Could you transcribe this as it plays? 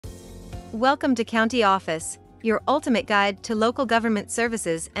Welcome to County Office, your ultimate guide to local government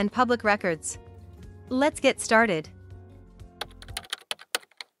services and public records. Let's get started.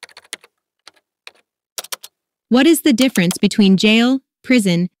 What is the difference between jail,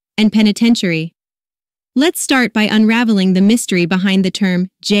 prison, and penitentiary? Let's start by unraveling the mystery behind the term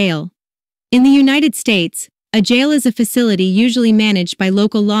jail. In the United States, a jail is a facility usually managed by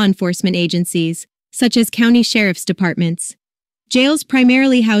local law enforcement agencies, such as county sheriff's departments. Jails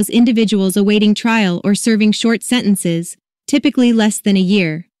primarily house individuals awaiting trial or serving short sentences, typically less than a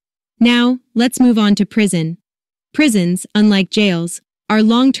year. Now, let's move on to prison. Prisons, unlike jails, are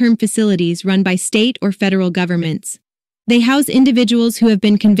long-term facilities run by state or federal governments. They house individuals who have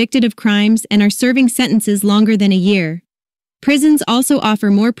been convicted of crimes and are serving sentences longer than a year. Prisons also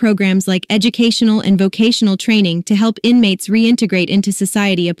offer more programs like educational and vocational training to help inmates reintegrate into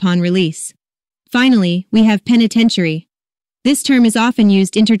society upon release. Finally, we have penitentiary. This term is often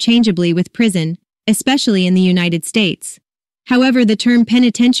used interchangeably with prison, especially in the United States. However, the term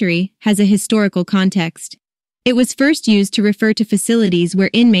penitentiary has a historical context. It was first used to refer to facilities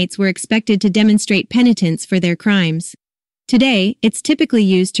where inmates were expected to demonstrate penitence for their crimes. Today, it's typically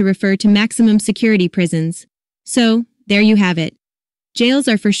used to refer to maximum security prisons. So, there you have it. Jails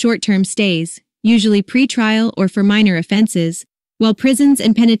are for short-term stays, usually pre-trial or for minor offenses, while prisons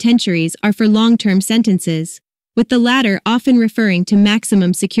and penitentiaries are for long-term sentences, with the latter often referring to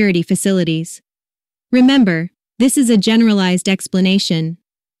maximum security facilities. Remember, this is a generalized explanation.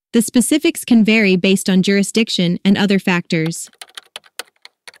 The specifics can vary based on jurisdiction and other factors.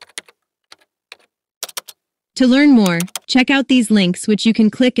 To learn more, check out these links which you can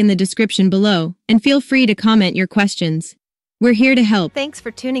click in the description below, and feel free to comment your questions. We're here to help. Thanks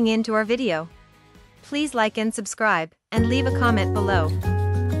for tuning in to our video. Please like and subscribe, and leave a comment below.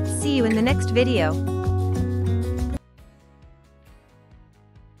 See you in the next video.